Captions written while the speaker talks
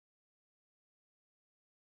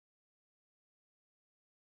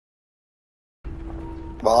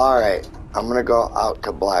Well, alright. I'm gonna go out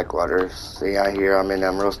to Blackwater. See, I'm in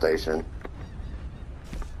Emerald Station.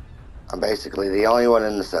 I'm basically the only one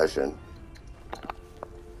in the session.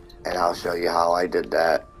 And I'll show you how I did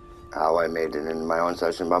that. How I made it in my own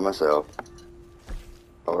session by myself.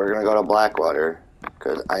 But we're gonna go to Blackwater,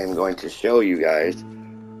 because I am going to show you guys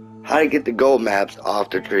how to get the gold maps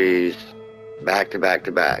off the trees back to back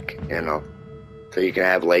to back, you know. So you can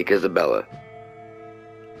have Lake Isabella.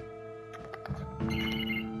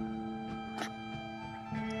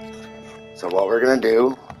 So what we're gonna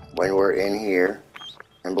do when we're in here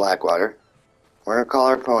in Blackwater, we're gonna call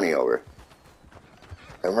our pony over.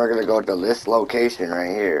 Then we're gonna go to this location right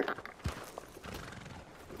here.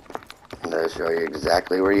 I'm gonna show you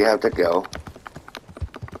exactly where you have to go.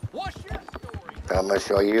 I'm gonna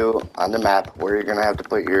show you on the map where you're gonna have to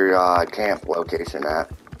put your camp location at.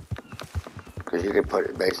 Because you can put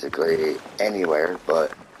it basically anywhere,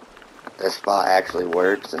 but this spot actually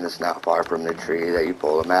works and it's not far from the tree that you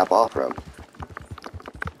pull the map off from.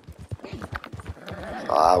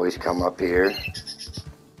 So I always come up here, and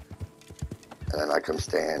then I come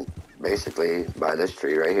stand basically by this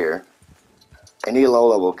tree right here. Any low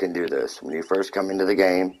level can do this. When you first come into the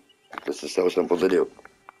game, this is so simple to do.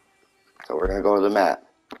 So we're gonna go to the map.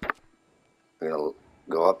 We're gonna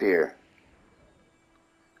go up here.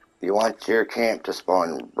 You want your camp to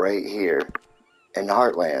spawn right here in the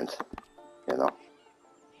Heartlands, you know.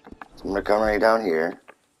 So I'm gonna come right down here.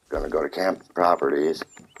 Gonna go to camp properties.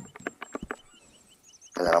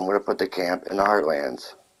 And then I'm going to put the camp in the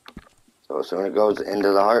Heartlands. So as soon as it goes into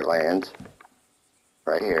the Heartlands,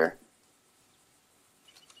 right here,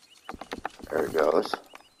 there it goes.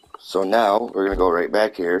 So now we're going to go right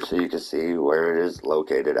back here so you can see where it is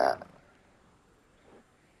located at.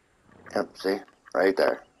 Yep, see? Right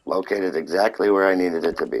there. Located exactly where I needed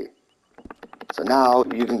it to be. So now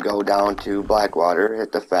you can go down to Blackwater,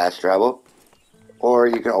 hit the fast travel, or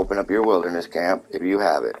you can open up your wilderness camp if you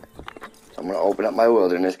have it. I'm going to open up my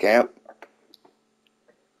wilderness camp,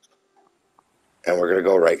 and we're going to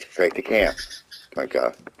go right straight to camp. Okay.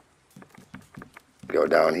 Go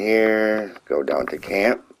down here, go down to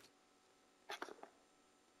camp.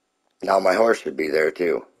 Now my horse should be there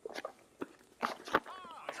too.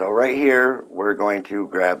 So right here, we're going to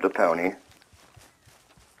grab the pony,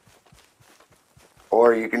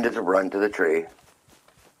 or you can just run to the tree.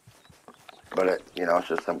 But it's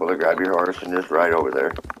just simple to grab your horse and just ride over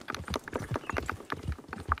there.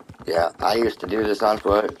 Yeah, I used to do this on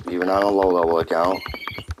foot, even on a low-level account.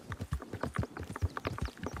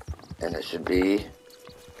 And it should be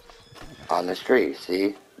on this tree.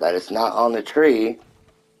 See? That it's not on the tree.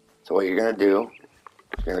 So what you're going to do,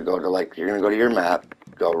 you're going to go to your map,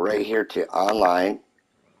 go right here to online,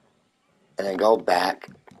 and then go back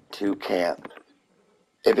to camp.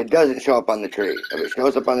 If it doesn't show up on the tree, if it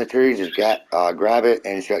shows up on the tree, just grab it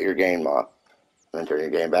and shut your game off. And then turn your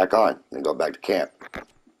game back on, and go back to camp.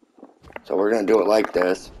 So we're going to do it like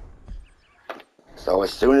this. So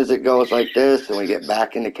as soon as it goes like this and we get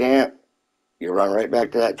back into camp, you run right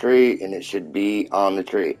back to that tree and it should be on the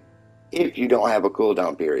tree. If you don't have a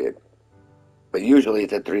cooldown period. But usually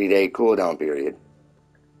it's a 3-day cooldown period.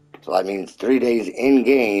 So that means 3 days in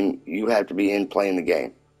game, you have to be in playing the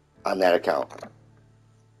game on that account.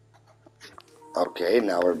 Okay,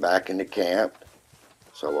 now we're back into camp.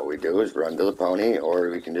 So what we do is run to the pony,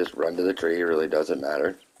 or we can just run to the tree, it really doesn't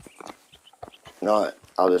matter. No,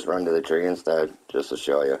 I'll just run to the tree instead, just to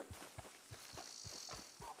show you.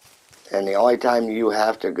 And the only time you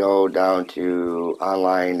have to go down to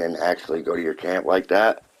online and actually go to your camp like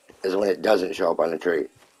that is when it doesn't show up on the tree.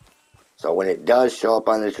 So when it does show up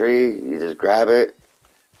on the tree, you just grab it,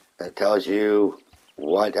 and it tells you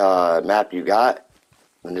what map you got,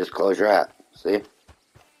 and just close your app. See? It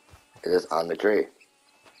is on the tree.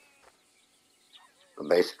 So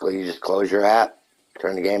basically, you just close your app,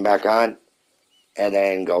 turn the game back on, and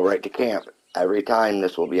then go right to camp. Every time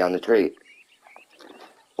this will be on the tree.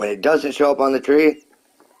 When it doesn't show up on the tree,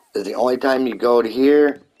 is the only time you go to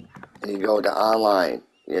here and you go to online,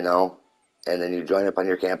 and then you join up on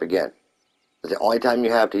your camp again. It's the only time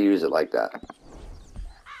you have to use it like that.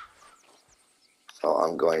 So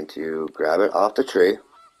I'm going to grab it off the tree.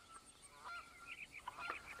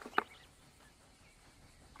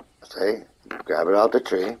 See, grab it off the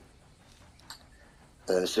tree.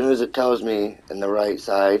 And as soon as it tells me in the right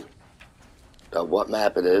side of what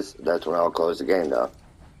map it is, that's when I'll close the game down.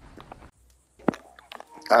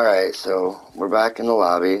 Alright, so we're back in the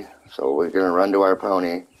lobby. So we're going to run to our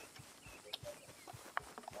pony.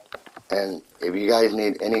 And if you guys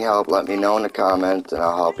need any help, let me know in the comments and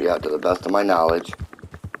I'll help you out to the best of my knowledge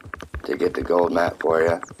to get the gold map for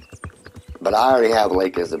you. But I already have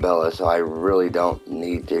Lake Isabella, so I really don't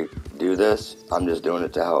need to do this. I'm just doing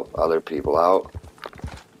it to help other people out.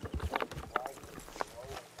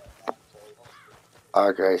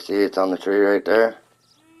 Okay, see, it's on the tree right there.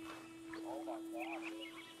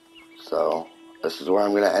 So, this is where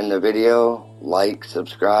I'm going to end the video. Like,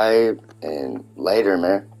 subscribe, and later,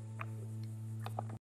 man.